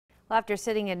Well, after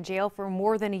sitting in jail for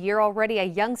more than a year already, a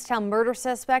Youngstown murder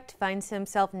suspect finds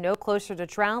himself no closer to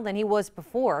trial than he was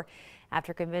before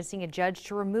after convincing a judge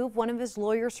to remove one of his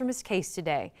lawyers from his case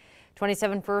today.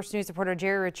 27 First News reporter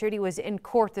Jerry Ricciuti was in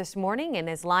court this morning and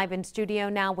is live in studio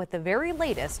now with the very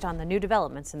latest on the new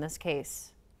developments in this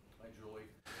case. Hi, Julie.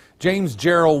 James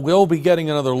Jarrell will be getting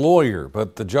another lawyer,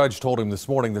 but the judge told him this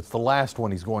morning that's the last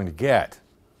one he's going to get.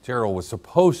 Jarrell was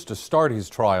supposed to start his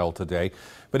trial today,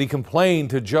 but he complained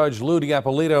to Judge Lou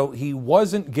D'Appolito he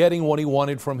wasn't getting what he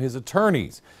wanted from his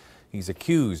attorneys. He's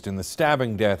accused in the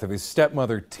stabbing death of his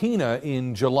stepmother Tina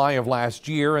in July of last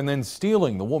year and then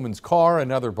stealing the woman's car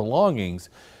and other belongings.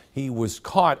 He was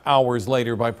caught hours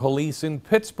later by police in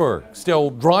Pittsburgh, still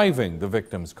driving the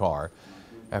victim's car.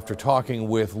 After talking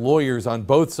with lawyers on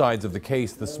both sides of the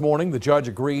case this morning, the judge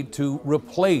agreed to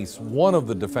replace one of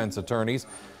the defense attorneys,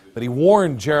 but he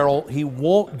warned Jarrell he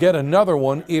won't get another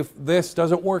one if this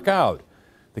doesn't work out.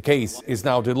 The case is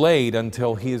now delayed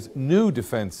until his new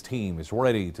defense team is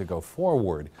ready to go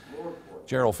forward.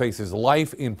 Jarrell faces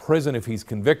life in prison if he's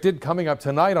convicted. Coming up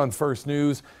tonight on First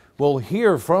News, we'll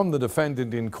hear from the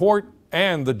defendant in court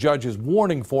and the judge's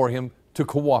warning for him to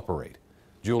cooperate.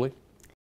 Julie?